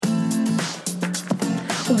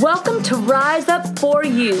Welcome to Rise Up For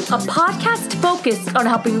You, a podcast focused on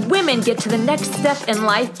helping women get to the next step in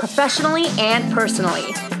life professionally and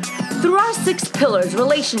personally. Through our 6 pillars,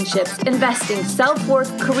 relationships, investing,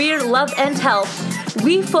 self-worth, career, love, and health,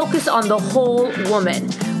 we focus on the whole woman.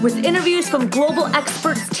 With interviews from global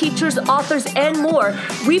experts, teachers, authors, and more,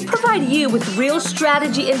 we provide you with real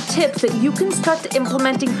strategy and tips that you can start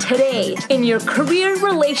implementing today in your career,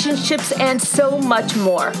 relationships, and so much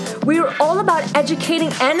more. We are all about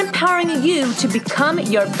educating and empowering you to become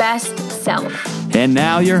your best self. And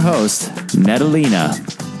now your host, Natalina.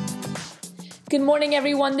 Good morning,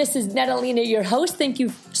 everyone. This is Natalina, your host. Thank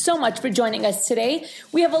you so much for joining us today.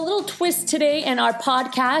 We have a little twist today in our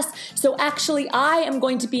podcast. So actually, I am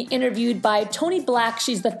going to be interviewed by Toni Black.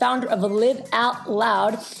 She's the founder of Live Out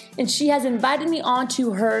Loud, and she has invited me on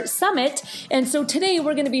to her summit. And so today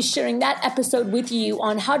we're going to be sharing that episode with you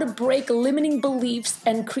on how to break limiting beliefs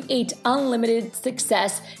and create unlimited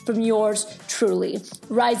success from yours truly.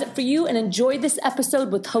 Rise up for you and enjoy this episode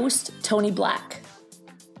with host Toni Black.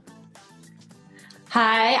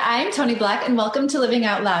 Hi, I'm Toni Black, and welcome to Living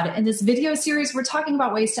Out Loud. In this video series, we're talking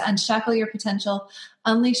about ways to unshackle your potential,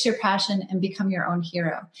 unleash your passion, and become your own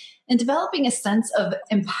hero. In developing a sense of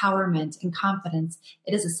empowerment and confidence,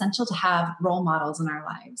 it is essential to have role models in our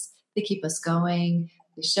lives. They keep us going.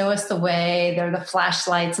 They show us the way. They're the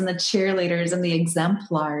flashlights and the cheerleaders and the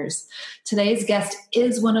exemplars. Today's guest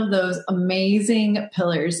is one of those amazing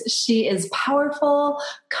pillars. She is powerful,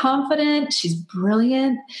 confident. She's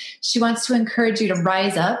brilliant. She wants to encourage you to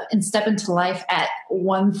rise up and step into life at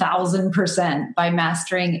 1,000% by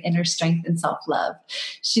mastering inner strength and self-love.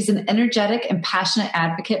 She's an energetic and passionate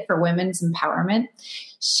advocate for women's empowerment.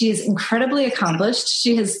 She is incredibly accomplished.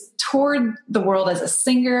 She has toured the world as a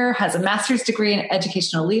singer, has a master's degree in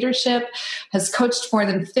educational leadership, has coached more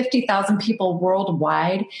than 50,000 people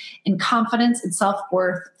worldwide in confidence and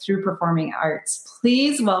self-worth through performing arts.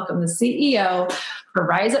 Please welcome the CEO for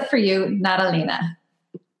Rise Up For You, Natalina.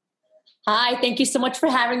 Hi, thank you so much for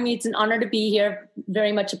having me. It's an honor to be here.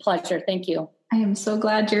 Very much a pleasure. Thank you. I am so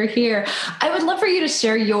glad you're here. I would love for you to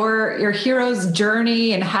share your hero's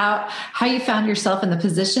journey and how you found yourself in the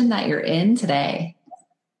position that you're in today.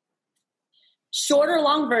 Short or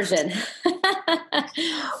long version?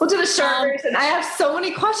 We'll do the short version. I have so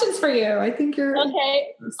many questions for you. I think you're...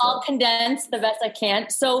 Okay, I'll condense the best I can.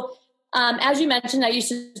 So as you mentioned, I used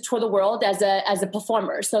to tour the world as a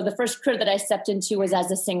performer. So the first career that I stepped into was as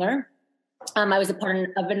a singer. I was a part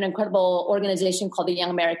of an incredible organization called the Young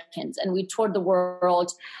Americans, and we toured the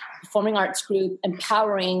world, performing arts group,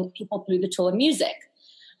 empowering people through the tool of music.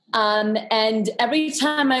 And every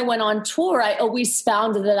time I went on tour, I always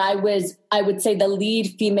found that I would say, the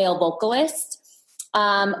lead female vocalist,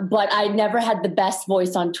 but I never had the best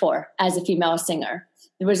voice on tour as a female singer.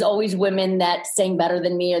 There was always women that sang better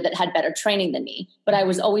than me or that had better training than me, but I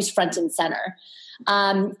was always front and center.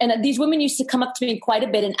 And these women used to come up to me quite a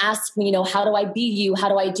bit and ask me, how do I be you? How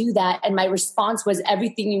do I do that? And my response was,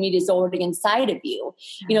 everything you need is already inside of you.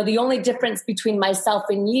 The only difference between myself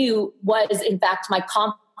and you was, in fact, my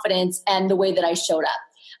confidence and the way that I showed up.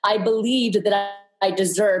 I believed that I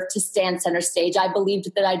deserved to stand center stage. I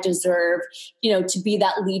believed that I deserved, to be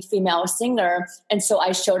that lead female singer. And so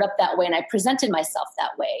I showed up that way and I presented myself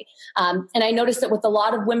that way. And I noticed that with a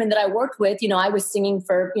lot of women that I worked with, I was singing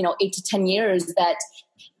for, 8 to 10 years,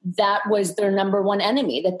 that was their number one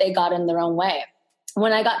enemy, that they got in their own way.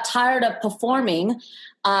 When I got tired of performing,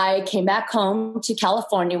 I came back home to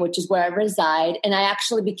California, which is where I reside. And I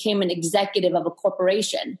actually became an executive of a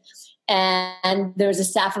corporation. And there's a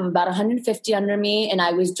staff of about 150 under me, and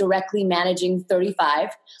I was directly managing 35,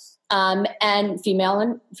 and female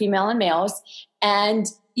and males. And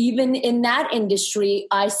even in that industry,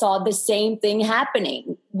 I saw the same thing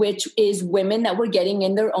happening, which is women that were getting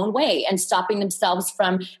in their own way and stopping themselves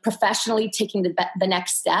from professionally taking the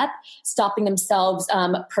next step, stopping themselves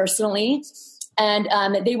personally.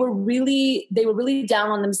 And they were really down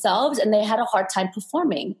on themselves, and they had a hard time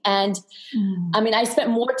performing. And I spent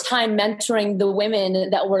more time mentoring the women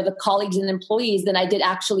that were the colleagues and employees than I did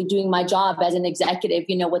actually doing my job as an executive,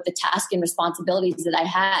 with the task and responsibilities that I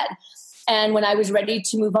had. And when I was ready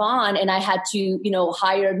to move on and I had to,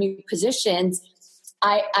 hire new positions,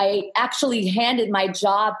 I actually handed my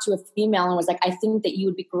job to a female and was like, I think that you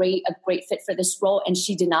would be a great fit for this role. And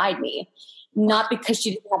she denied me. Not because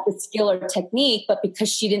she didn't have the skill or technique, but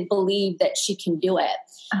because she didn't believe that she can do it.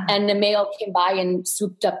 And the male came by and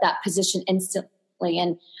swooped up that position instantly.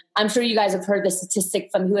 And I'm sure you guys have heard the statistic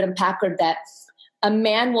from Hewlett & Packard that a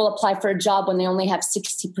man will apply for a job when they only have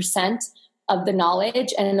 60% of the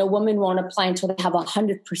knowledge, and a woman won't apply until they have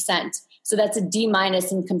 100%. So that's a D-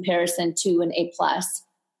 in comparison to an A+.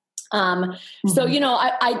 So,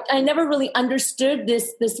 I never really understood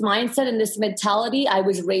this mindset and this mentality. I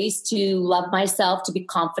was raised to love myself, to be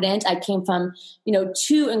confident. I came from,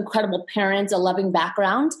 two incredible parents, a loving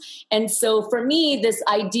background. And so for me, this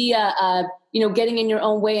idea of, getting in your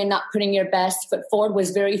own way and not putting your best foot forward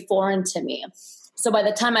was very foreign to me. So by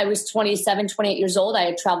the time I was 27, 28 years old, I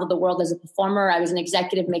had traveled the world as a performer. I was an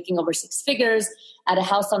executive making over 6 figures at a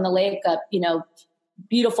house on the lake, a,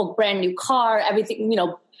 beautiful brand new car, everything,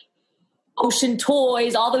 ocean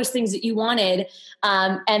toys, all those things that you wanted.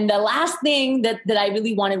 And the last thing that I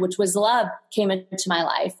really wanted, which was love, came into my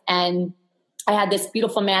life. And I had this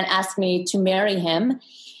beautiful man ask me to marry him.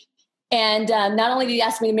 And not only did he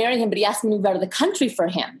ask me to marry him, but he asked me to move out of the country for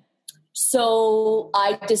him. So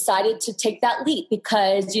I decided to take that leap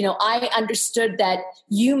because, I understood that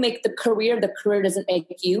you make the career doesn't make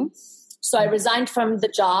you. So I resigned from the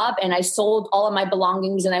job and I sold all of my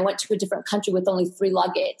belongings and I went to a different country with only 3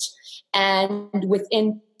 luggage. And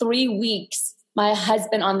within 3 weeks, my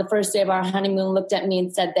husband on the first day of our honeymoon looked at me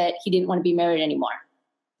and said that he didn't want to be married anymore.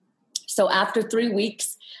 So after 3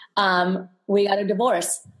 weeks, we got a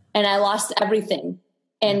divorce and I lost everything.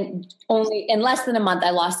 And only in less than a month,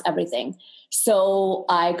 I lost everything. So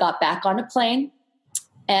I got back on a plane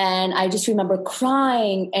and I just remember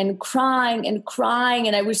crying and crying and crying.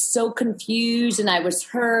 And I was so confused and I was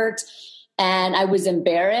hurt and I was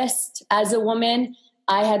embarrassed as a woman.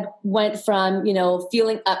 I had went from,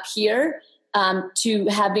 feeling up here to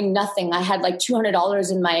having nothing. I had like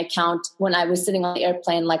 $200 in my account when I was sitting on the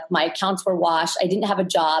airplane. Like my accounts were washed. I didn't have a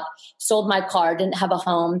job, sold my car, didn't have a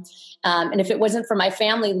home. And if it wasn't for my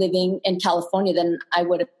family living in California, then I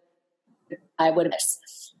would have.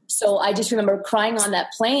 So I just remember crying on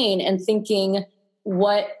that plane and thinking,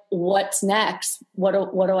 what's next? What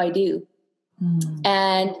do I do?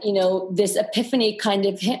 And, this epiphany kind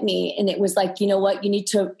of hit me and it was like, you know what, you need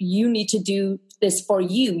to do this for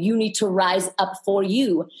you. You need to rise up for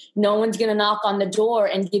you. No one's going to knock on the door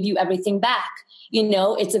and give you everything back.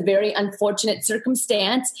 It's a very unfortunate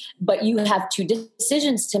circumstance, but you have 2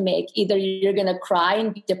 decisions to make. Either you're going to cry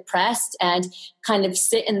and be depressed and kind of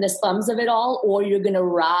sit in the slums of it all, or you're going to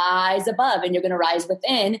rise above and you're going to rise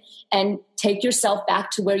within and take yourself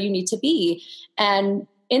back to where you need to be. And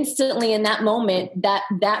instantly in that moment,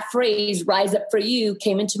 that phrase, rise up for you,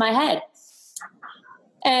 came into my head.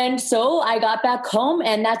 And so I got back home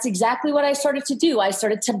and that's exactly what I started to do. I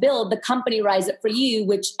started to build the company Rise Up For You,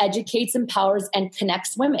 which educates, empowers, and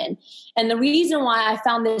connects women. And the reason why I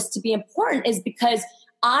found this to be important is because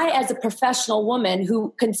I, as a professional woman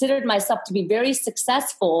who considered myself to be very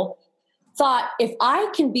successful, thought if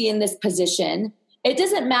I can be in this position, it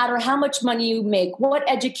doesn't matter how much money you make, what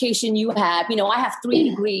education you have. I have 3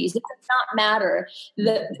 degrees. It does not matter.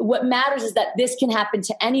 What matters is that this can happen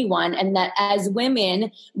to anyone, and that as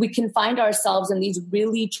women, we can find ourselves in these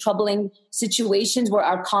really troubling situations where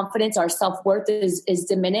our confidence, our self-worth is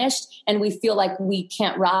diminished, and we feel like we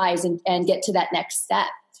can't rise and get to that next step.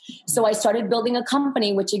 So I started building a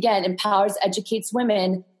company, which again empowers, educates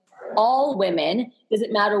women, all women,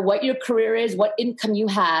 doesn't matter what your career is, what income you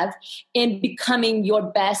have, in becoming your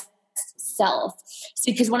best self.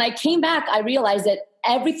 See, because when I came back, I realized that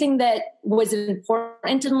everything that was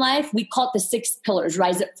important in life, we call it the 6 pillars,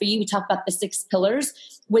 Rise Up For You. We talk about the 6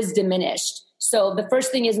 pillars, was diminished. So the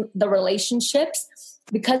first thing is the relationships.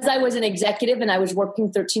 Because I was an executive and I was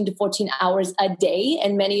working 13 to 14 hours a day,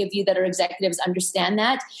 and many of you that are executives understand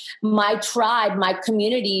that, my tribe, my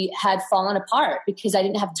community had fallen apart because I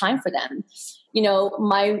didn't have time for them.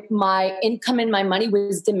 My income and my money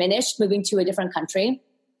was diminished moving to a different country.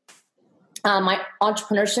 My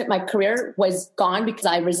entrepreneurship, my career was gone because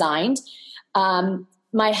I resigned.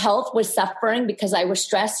 My health was suffering because I was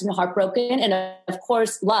stressed and heartbroken. And of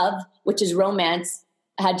course, love, which is romance,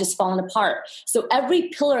 had just fallen apart. So every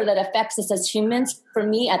pillar that affects us as humans, for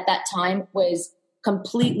me at that time, was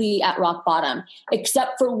completely at rock bottom,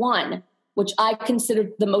 except for one, which I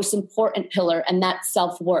considered the most important pillar, and that's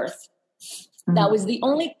self-worth. Mm-hmm. That was the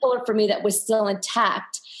only pillar for me that was still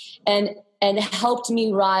intact and helped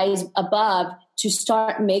me rise above to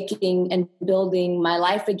start making and building my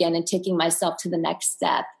life again and taking myself to the next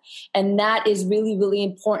step. And that is really, really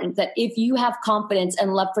important, that if you have confidence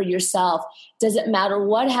and love for yourself, doesn't matter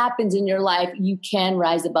what happens in your life, you can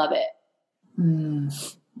rise above it.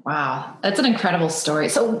 Wow. That's an incredible story.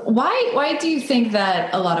 So why do you think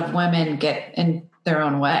that a lot of women get in their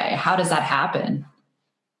own way? How does that happen?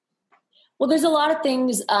 Well, there's a lot of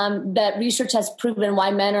things that research has proven why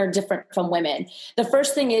men are different from women. The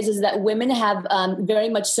first thing is that women have very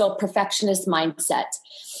much so a perfectionist mindset.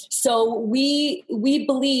 So we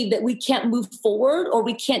believe that we can't move forward or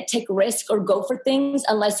we can't take risk or go for things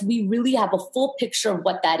unless we really have a full picture of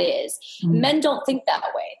what that is. Mm-hmm. Men don't think that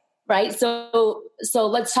way. Right. So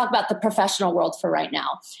let's talk about the professional world for right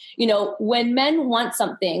now. You know, when men want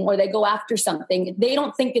something or they go after something, they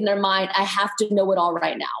don't think in their mind, I have to know it all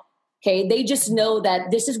right now. Okay. They just know that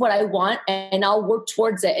this is what I want and I'll work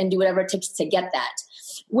towards it and do whatever it takes to get that.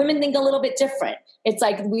 Women think a little bit different. It's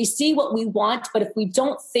like we see what we want, but if we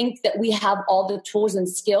don't think that we have all the tools and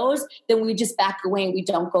skills, then we just back away and we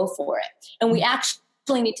don't go for it. And we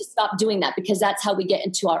actually need to stop doing that because that's how we get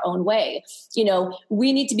into our own way. You know,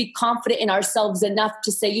 we need to be confident in ourselves enough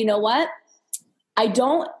to say, you know what? I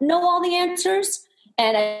don't know all the answers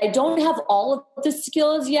and I don't have all of the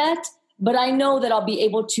skills yet, but I know that I'll be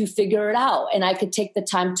able to figure it out and I could take the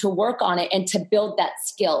time to work on it and to build that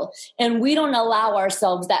skill. And we don't allow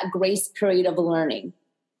ourselves that grace period of learning.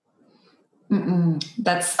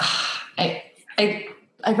 That's, I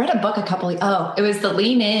read a book it was the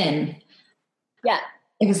Lean In. Yeah.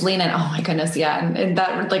 It was Lean In. Oh my goodness. Yeah. And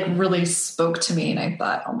that like really spoke to me. And I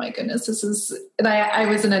thought, oh my goodness, and I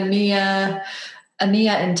was in a NIA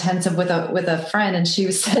intensive with a friend. And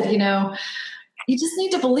she said, you know, you just need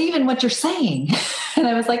to believe in what you're saying. And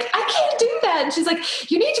I was like, I can't do that. And she's like,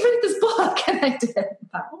 you need to read this book. And I did. I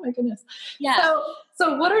thought, oh my goodness. Yeah.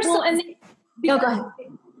 So what are go ahead.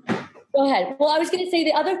 Go ahead. Well, I was going to say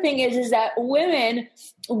the other thing is that women,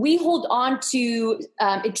 we hold on to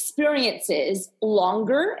experiences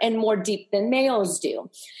longer and more deep than males do.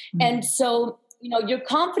 Mm-hmm. And so, you know, your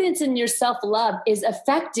confidence in your self-love is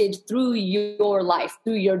affected through your life,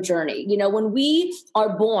 through your journey. You know, when we are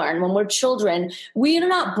born, when we're children, we are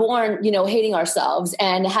not born, you know, hating ourselves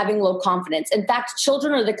and having low confidence. In fact,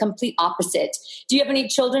 children are the complete opposite. Do you have any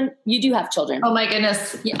children? You do have children. Oh my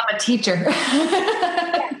goodness. Yeah, I'm a teacher.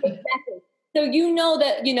 So you know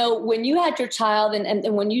that, you know, when you had your child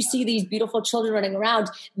and when you see these beautiful children running around,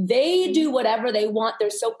 they do whatever they want. They're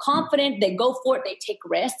so confident. They go for it. They take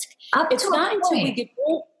risk. Up to a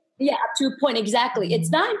point. Exactly. It's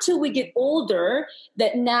not until we get older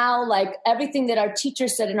that now, like everything that our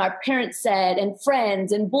teachers said and our parents said and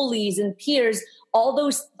friends and bullies and peers, all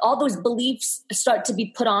those beliefs start to be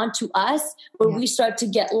put on to us where we start to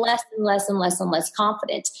get less and less and less and less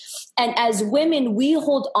confident. And as women, we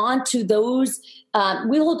hold on to those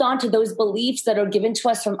beliefs that are given to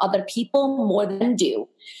us from other people more than men do.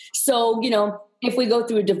 So, you know, if we go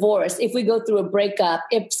through a divorce, if we go through a breakup,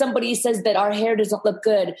 if somebody says that our hair doesn't look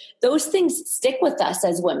good, those things stick with us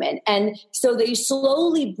as women. And so they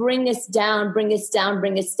slowly bring us down.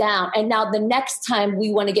 And now the next time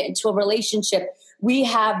we want to get into a relationship, we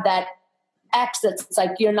have that ex that's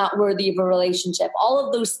like, you're not worthy of a relationship. All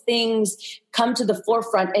of those things come to the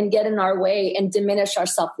forefront and get in our way and diminish our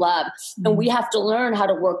self-love. Mm-hmm. And we have to learn how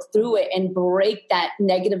to work through it and break that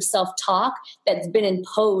negative self-talk that's been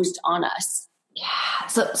imposed on us. Yeah.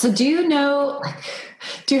 So do you know,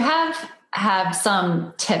 do you have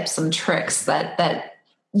some tips, some tricks that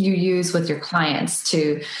you use with your clients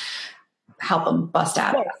to help them bust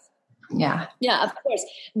out? Yeah. Yeah, of course.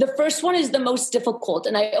 The first one is the most difficult.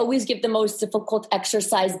 And I always give the most difficult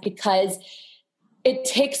exercise because it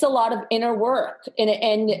takes a lot of inner work. And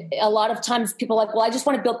a lot of times people are like, well, I just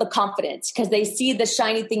want to build the confidence because they see the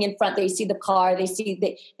shiny thing in front. They see the car. They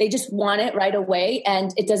just want it right away.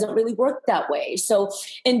 And it doesn't really work that way. So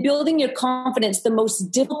in building your confidence, the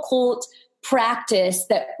most difficult practice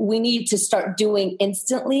that we need to start doing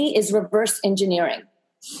instantly is reverse engineering.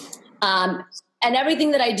 And everything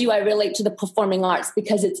that I do, I relate to the performing arts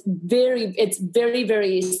because it's very,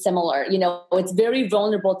 very similar. You know, it's very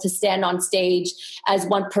vulnerable to stand on stage as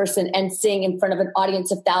one person and sing in front of an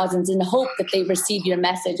audience of thousands and hope that they receive your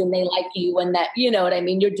message and they like you and that, you know what I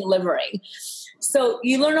mean, you're delivering. So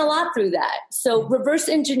you learn a lot through that. So reverse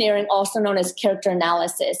engineering, also known as character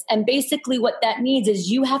analysis. And basically what that means is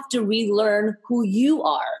you have to relearn who you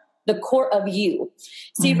are. The core of you.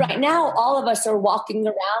 See, right now, all of us are walking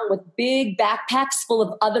around with big backpacks full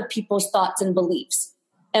of other people's thoughts and beliefs.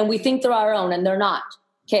 And we think they're our own and they're not.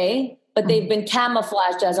 Okay. But they've been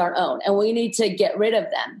camouflaged as our own and we need to get rid of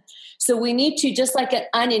them. So we need to, just like an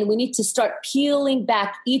onion, we need to start peeling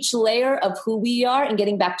back each layer of who we are and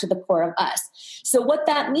getting back to the core of us. So what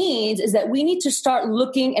that means is that we need to start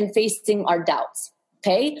looking and facing our doubts.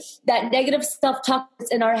 Okay. That negative self-talk that's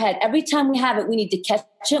in our head. Every time we have it, we need to catch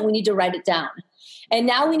it. We need to write it down. And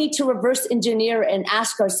now we need to reverse engineer and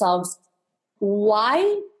ask ourselves,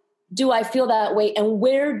 why do I feel that way? And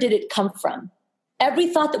where did it come from? every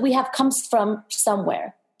thought that we have comes from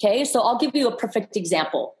somewhere. Okay. So I'll give you a perfect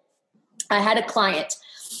example. I had a client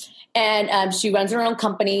and she runs her own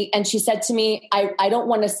company. And she said to me, I don't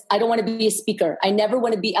want to be a speaker. I never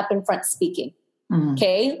want to be up in front speaking. Mm-hmm.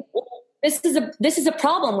 Okay. Well, this is a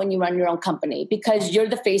problem when you run your own company because you're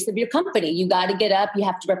the face of your company. You got to get up, you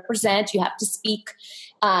have to represent, you have to speak.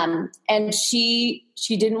 And she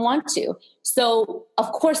didn't want to. So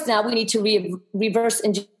of course now we need to reverse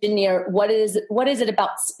engineer what is it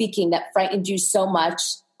about speaking that frightened you so much,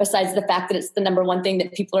 besides the fact that it's the number one thing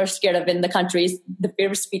that people are scared of in the country is the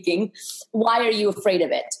fear of speaking. Why are you afraid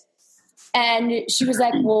of it? And she was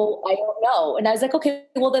like, well, I don't know. And I was like, okay,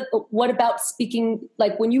 well, what about speaking?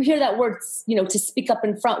 Like when you hear that word, to speak up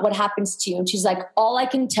in front, what happens to you? And she's like, all I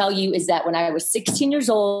can tell you is that when I was 16 years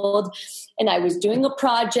old and I was doing a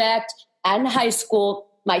project in high school,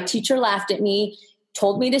 my teacher laughed at me,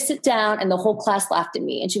 told me to sit down, and the whole class laughed at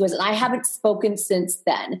me. And she goes, and I haven't spoken since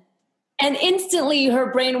then. And instantly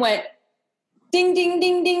her brain went ding, ding,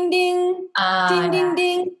 ding, ding, ding, ding, ding,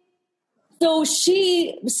 ding. So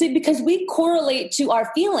because we correlate to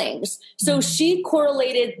our feelings. So she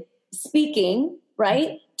correlated speaking,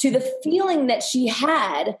 right, to the feeling that she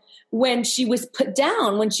had when she was put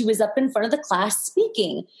down, when she was up in front of the class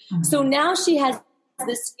speaking. Mm-hmm. So now she has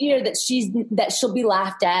this fear that she'll be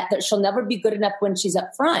laughed at, that she'll never be good enough when she's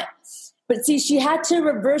up front. But see, she had to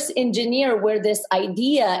reverse engineer where this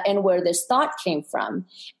idea and where this thought came from.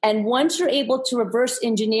 And once you're able to reverse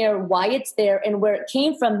engineer why it's there and where it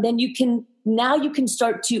came from, then you can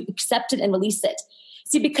start to accept it and release it.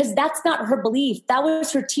 See, because that's not her belief. That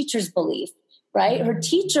was her teacher's belief, right? Her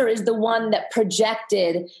teacher is the one that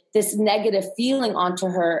projected this negative feeling onto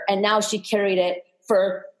her. And now she carried it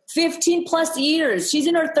for 15 plus years. She's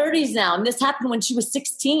in her 30s now. And this happened when she was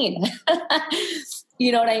 16.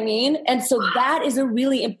 You know what I mean? And so that is a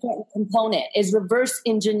really important component, is reverse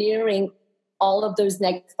engineering all of those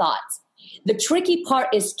negative thoughts. The tricky part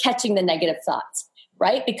is catching the negative thoughts,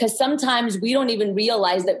 right? Because sometimes we don't even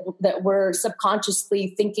realize that we're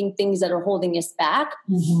subconsciously thinking things that are holding us back.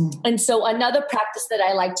 Mm-hmm. And so another practice that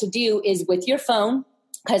I like to do is with your phone,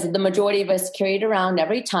 because the majority of us carry it around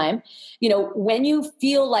every time. When you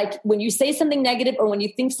feel like, when you say something negative or when you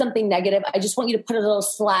think something negative, I just want you to put a little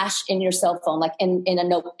slash in your cell phone, like in a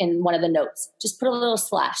note, in one of the notes. Just put a little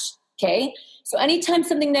slash, okay? So anytime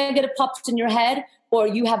something negative pops in your head, or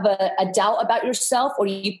you have a doubt about yourself, or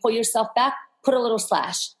you pull yourself back, put a little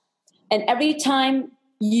slash. And every time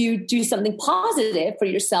you do something positive for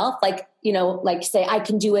yourself, like say, I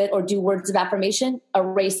can do it, or do words of affirmation,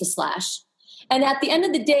 erase the slash. And at the end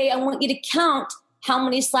of the day, I want you to count how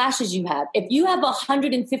many slashes you have. If you have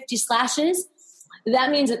 150 slashes, that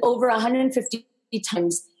means that over 150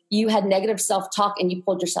 times you had negative self-talk and you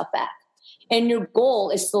pulled yourself back. And your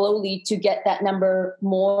goal is slowly to get that number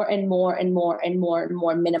more and more and more and more and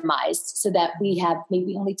more minimized, so that we have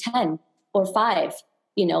maybe only 10 or 5,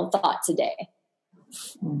 thoughts a day.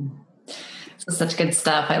 Such good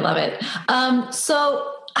stuff. I love it.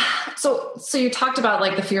 So you talked about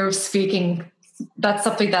like the fear of speaking. That's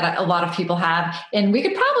something that a lot of people have, and we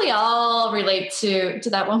could probably all relate to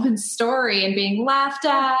that woman's story and being laughed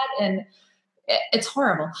at, and it's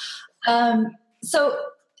horrible. So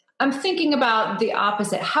I'm thinking about the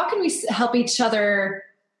opposite. How can we help each other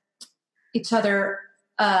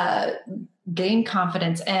gain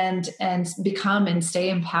confidence and become and stay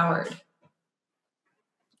empowered?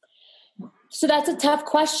 So that's a tough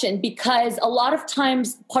question, because a lot of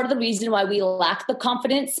times part of the reason why we lack the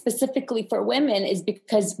confidence specifically for women is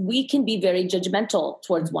because we can be very judgmental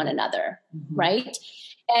towards one another, mm-hmm. right?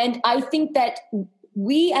 And I think that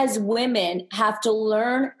we as women have to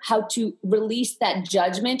learn how to release that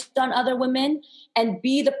judgment on other women and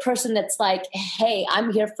be the person that's like, hey,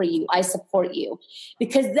 I'm here for you. I support you.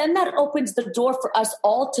 Because then that opens the door for us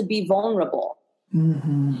all to be vulnerable.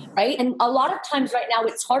 Mm-hmm. Right. And a lot of times right now,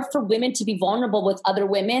 it's hard for women to be vulnerable with other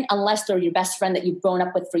women unless they're your best friend that you've grown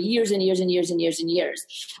up with for years and years and years and years and years.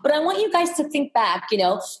 But I want you guys to think back,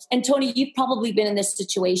 and Tony, you've probably been in this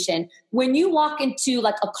situation when you walk into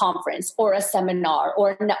like a conference or a seminar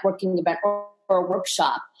or a networking event or a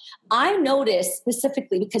workshop. I notice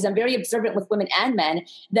specifically, because I'm very observant with women and men,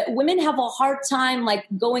 that women have a hard time like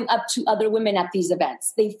going up to other women at these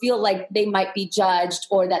events. They feel like they might be judged,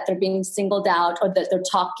 or that they're being singled out, or that they're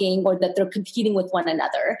talking, or that they're competing with one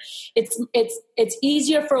another. It's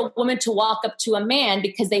easier for a woman to walk up to a man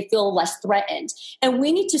because they feel less threatened. And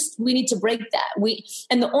we need to break that.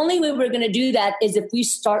 And the only way we're going to do that is if we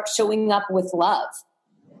start showing up with love.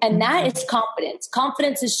 And that is confidence.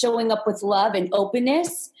 Confidence is showing up with love and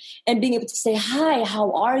openness and being able to say, hi,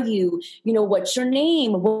 how are you? You know, what's your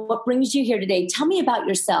name? What brings you here today? Tell me about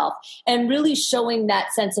yourself. And really showing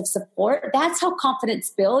that sense of support. That's how confidence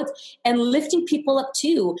builds, and lifting people up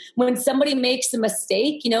too. When somebody makes a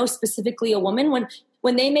mistake, you know, specifically a woman,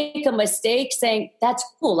 when they make a mistake, saying, that's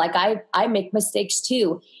cool. Like I make mistakes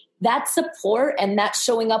too. That support and that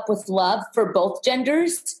showing up with love for both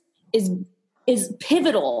genders is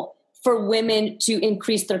pivotal for women to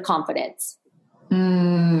increase their confidence.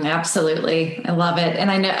 Absolutely. I love it.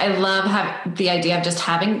 And I love the idea of just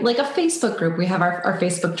having like a Facebook group. We have our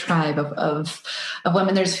Facebook tribe of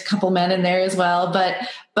women. There's a couple men in there as well, but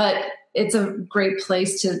it's a great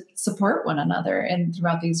place to support one another and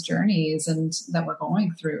throughout these journeys and that we're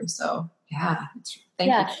going through. So yeah.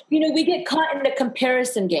 Thank you. You know, we get caught in the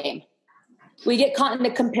comparison game.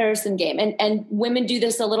 And women do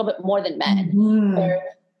this a little bit more than men. Where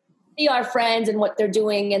we see our friends and what they're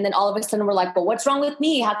doing, and then all of a sudden we're like, well, what's wrong with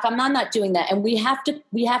me? How come I'm not doing that? And we have to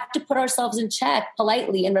put ourselves in check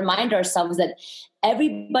politely and remind ourselves that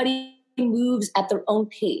everybody moves at their own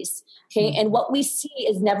pace. Okay. And what we see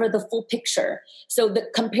is never the full picture. So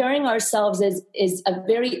comparing ourselves is a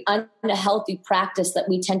very unhealthy practice that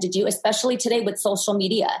we tend to do, especially today with social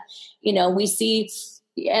media. You know, we see,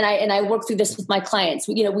 and I work through this with my clients.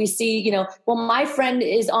 You know, we see, you know, well, my friend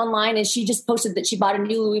is online and she just posted that she bought a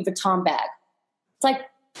new Louis Vuitton bag. It's like,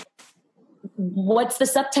 what's the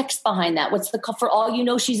subtext behind that? For all you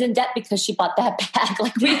know, she's in debt because she bought that bag.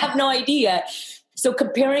 Like, we have no idea. So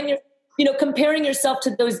comparing yourself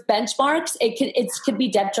to those benchmarks, it could be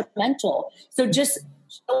detrimental. So just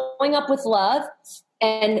showing up with love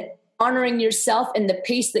and honoring yourself and the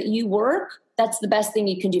pace that you work, that's the best thing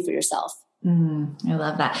you can do for yourself. I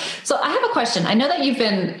love that. So I have a question. I know that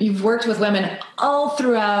you've worked with women all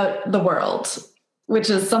throughout the world, which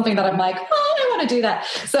is something that I'm like, oh, I want to do that.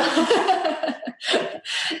 So,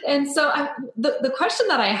 and so the question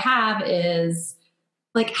that I have is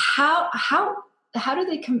like, how do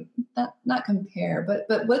they not compare,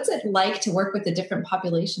 but what's it like to work with the different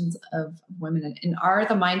populations of women, and are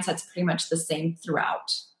the mindsets pretty much the same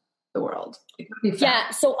throughout the world?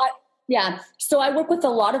 So I work with a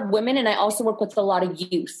lot of women, and I also work with a lot of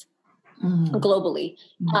youth globally.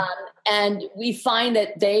 And we find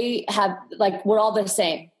that they have, like, we're all the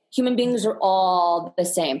same. Human beings are all the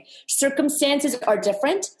same. Circumstances are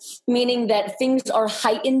different, meaning that things are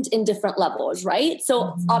heightened in different levels, right?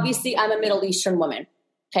 So obviously I'm a Middle Eastern woman.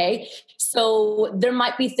 Okay. So there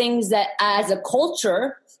might be things that as a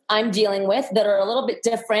culture I'm dealing with that are a little bit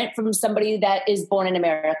different from somebody that is born in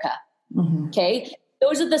America. Okay.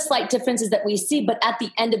 Those are the slight differences that we see. But at the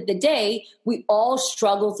end of the day, we all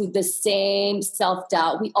struggle through the same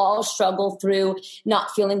self-doubt. We all struggle through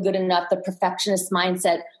not feeling good enough, the perfectionist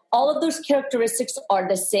mindset. All of those characteristics are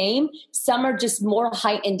the same. Some are just more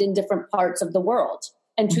heightened in different parts of the world.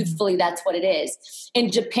 And truthfully, that's what it is.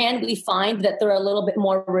 In Japan, we find that they're a little bit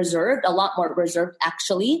more reserved, a lot more reserved,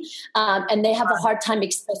 actually. And they have a hard time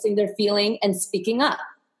expressing their feeling and speaking up.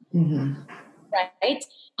 Right?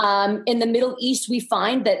 In the Middle East, we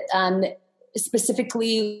find that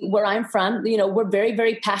specifically where I'm from, you know, we're very,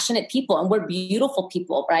 very passionate people and we're beautiful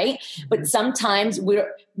people, right? But sometimes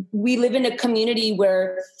we live in a community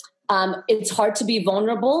where it's hard to be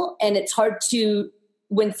vulnerable, and it's hard to,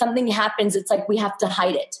 when something happens, it's like we have to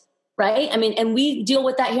hide it, right? I mean, and we deal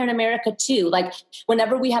with that here in America too. Like,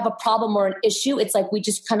 whenever we have a problem or an issue, it's like we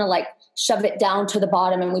just kind of like shove it down to the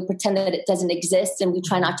bottom and we pretend that it doesn't exist, and we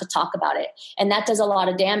try not to talk about it. And that does a lot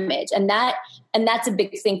of damage. And that's a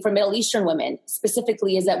big thing for Middle Eastern women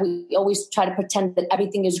specifically, is that we always try to pretend that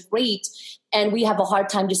everything is great. And we have a hard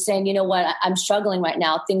time just saying, you know what, I'm struggling right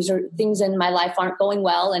now. Things in my life aren't going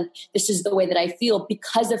well. And this is the way that I feel,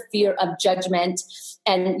 because of fear of judgment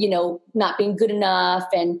and, you know, not being good enough,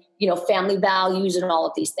 and, you know, family values and all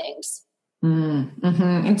of these things.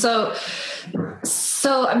 And so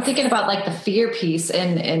I'm thinking about like the fear piece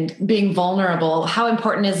and being vulnerable. How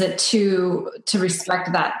important is it to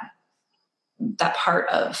respect that part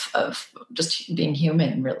of just being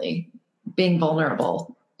human, really being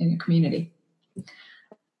vulnerable in your community?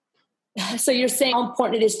 So you're saying how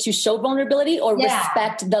important it is to show vulnerability, or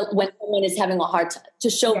respect when someone is having a hard time to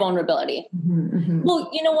show vulnerability? Well,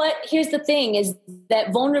 you know what? Here's the thing, is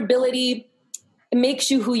that vulnerability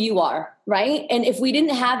makes you who you are, right? And if we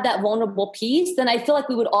didn't have that vulnerable piece, then I feel like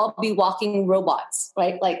we would all be walking robots,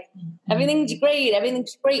 right? Like, everything's great.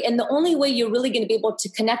 And the only way you're really going to be able to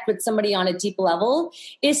connect with somebody on a deep level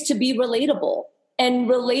is to be relatable. And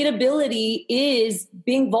relatability is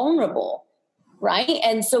being vulnerable. right?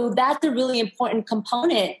 And so that's a really important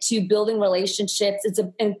component to building relationships. It's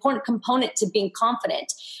an important component to being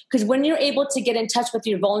confident, because when you're able to get in touch with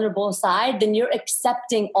your vulnerable side, then you're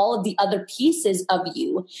accepting all of the other pieces of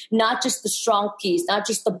you, not just the strong piece, not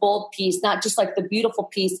just the bold piece, not just like the beautiful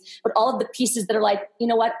piece, but all of the pieces that are like, you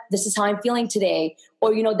know what, this is how I'm feeling today.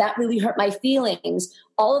 Or, you know, that really hurt my feelings.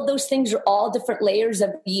 All of those things are all different layers of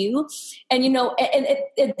you. And, you know,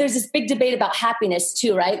 there's this big debate about happiness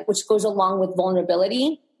too, right? Which goes along with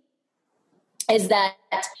vulnerability, is that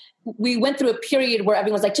we went through a period where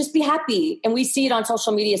everyone's like, just be happy. And we see it on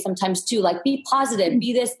social media sometimes too, like be positive,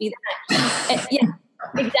 be this, be that. And, yeah,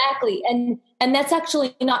 exactly. And that's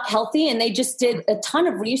actually not healthy. And they just did a ton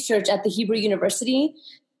of research at the Hebrew University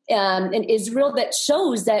in Israel that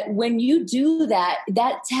shows that when you do that,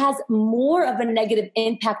 that has more of a negative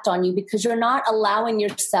impact on you, because you're not allowing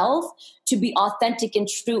yourself to be authentic and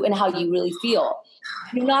true in how you really feel.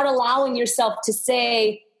 You're not allowing yourself to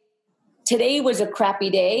say, today was a crappy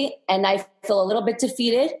day and I feel a little bit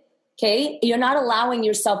defeated. Okay. You're not allowing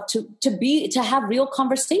yourself to have real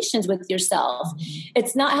conversations with yourself.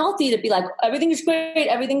 It's not healthy to be like, everything's great.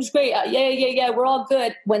 Yeah. We're all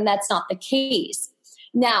good, when that's not the case.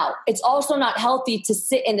 Now, it's also not healthy to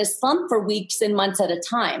sit in a slump for weeks and months at a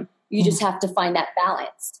time. You just have to find that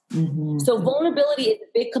balance. Mm-hmm. So vulnerability is a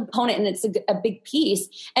big component, and it's a big piece.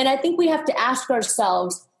 And I think we have to ask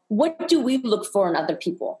ourselves, what do we look for in other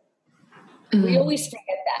people? Mm-hmm. We always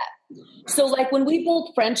forget that. So like when we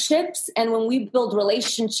build friendships and when we build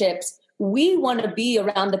relationships, we want to be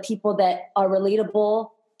around the people that are relatable,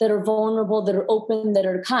 that are vulnerable, that are open, that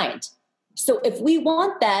are kind. So if we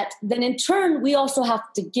want that, then in turn, we also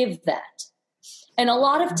have to give that. And a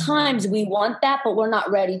lot of times we want that, but we're not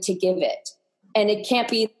ready to give it. And it can't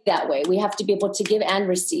be that way. We have to be able to give and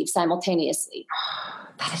receive simultaneously.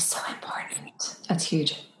 That is so important. That's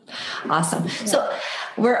huge. Awesome. Yeah. So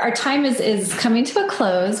our time is coming to a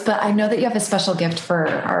close, but I know that you have a special gift for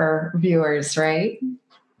our viewers, right?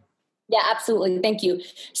 Yeah, absolutely. Thank you.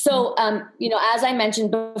 So, you know, as I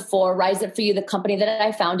mentioned before, Rise Up For You, the company that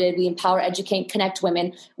I founded, we empower, educate, connect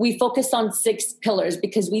women. We focus on 6 pillars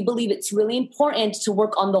because we believe it's really important to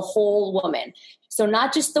work on the whole woman. So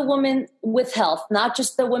not just the woman with health, not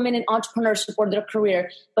just the women in entrepreneurship or their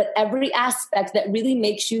career, but every aspect that really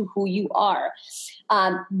makes you who you are.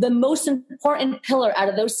 The most important pillar out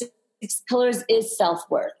of those 6 pillars is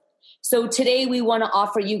self-worth. So today we want to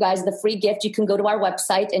offer you guys the free gift. You can go to our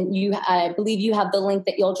website and I believe you have the link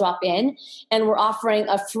that you'll drop in, and we're offering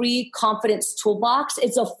a free confidence toolbox.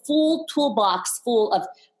 It's a full toolbox full of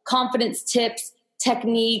confidence tips,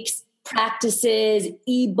 techniques, practices,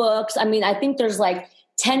 ebooks. I mean, I think there's like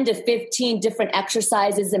 10 to 15 different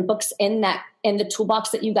exercises and books in the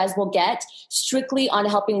toolbox that you guys will get, strictly on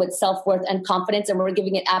helping with self-worth and confidence. And we're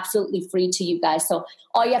giving it absolutely free to you guys. So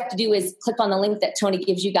all you have to do is click on the link that Tony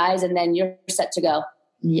gives you guys, and then you're set to go.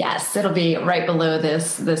 Yes, it'll be right below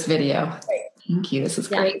this video. Great. Thank you. This is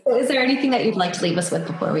great. So is there anything that you'd like to leave us with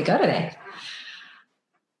before we go today?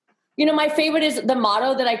 You know, my favorite is the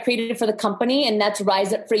motto that I created for the company, and that's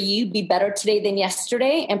Rise Up For You, be better today than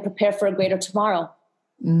yesterday, and prepare for a greater tomorrow.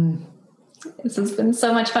 This has been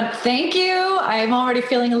so much fun. Thank you. I'm already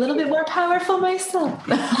feeling a little bit more powerful myself.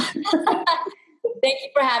 Thank you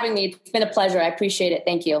for having me. It's been a pleasure. I appreciate it.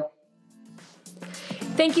 Thank you.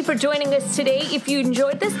 Thank you for joining us today. If you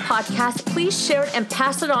enjoyed this podcast, please share it and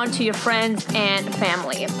pass it on to your friends and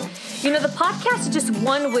family. You know, the podcast is just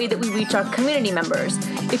one way that we reach our community members.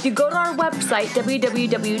 If you go to our website,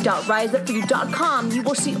 www.riseupforyou.com, you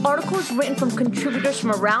will see articles written from contributors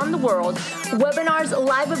from around the world, webinars,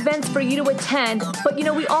 live events for you to attend. But, you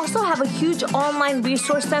know, we also have a huge online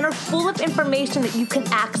resource center full of information that you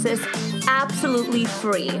can access absolutely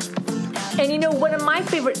free. And you know, one of my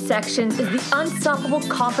favorite sections is the Unstoppable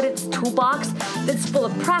Confidence Toolbox that's full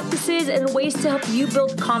of practices and ways to help you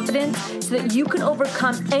build confidence so that you can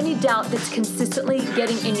overcome any doubt that's consistently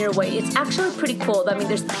getting in your way. It's actually pretty cool. I mean,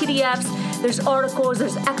 there's PDFs, there's articles,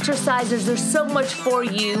 there's exercises, there's so much for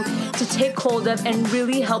you to take hold of and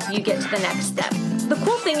really help you get to the next step. The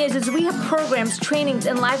cool thing is we have programs, trainings,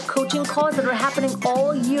 and live coaching calls that are happening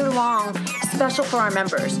all year long, special for our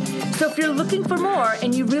members. So if you're looking for more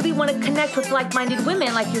and you really want to connect with like-minded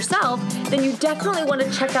women like yourself, then you definitely want to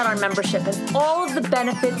check out our membership and all of the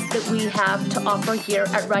benefits that we have to offer here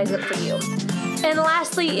at Rise Up For You. And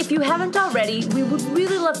lastly, if you haven't already, we would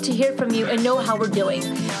really love to hear from you and know how we're doing.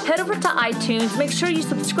 Head over to iTunes, make sure you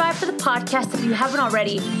subscribe to the podcast if you haven't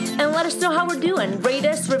already, and let us know how we're doing. Rate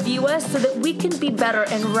us, review us, so that we can be better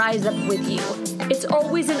and rise up with you. It's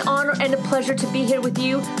always an honor and a pleasure to be here with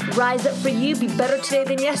you. Rise up for you, be better today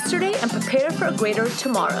than yesterday, and prepare for a greater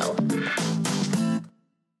tomorrow.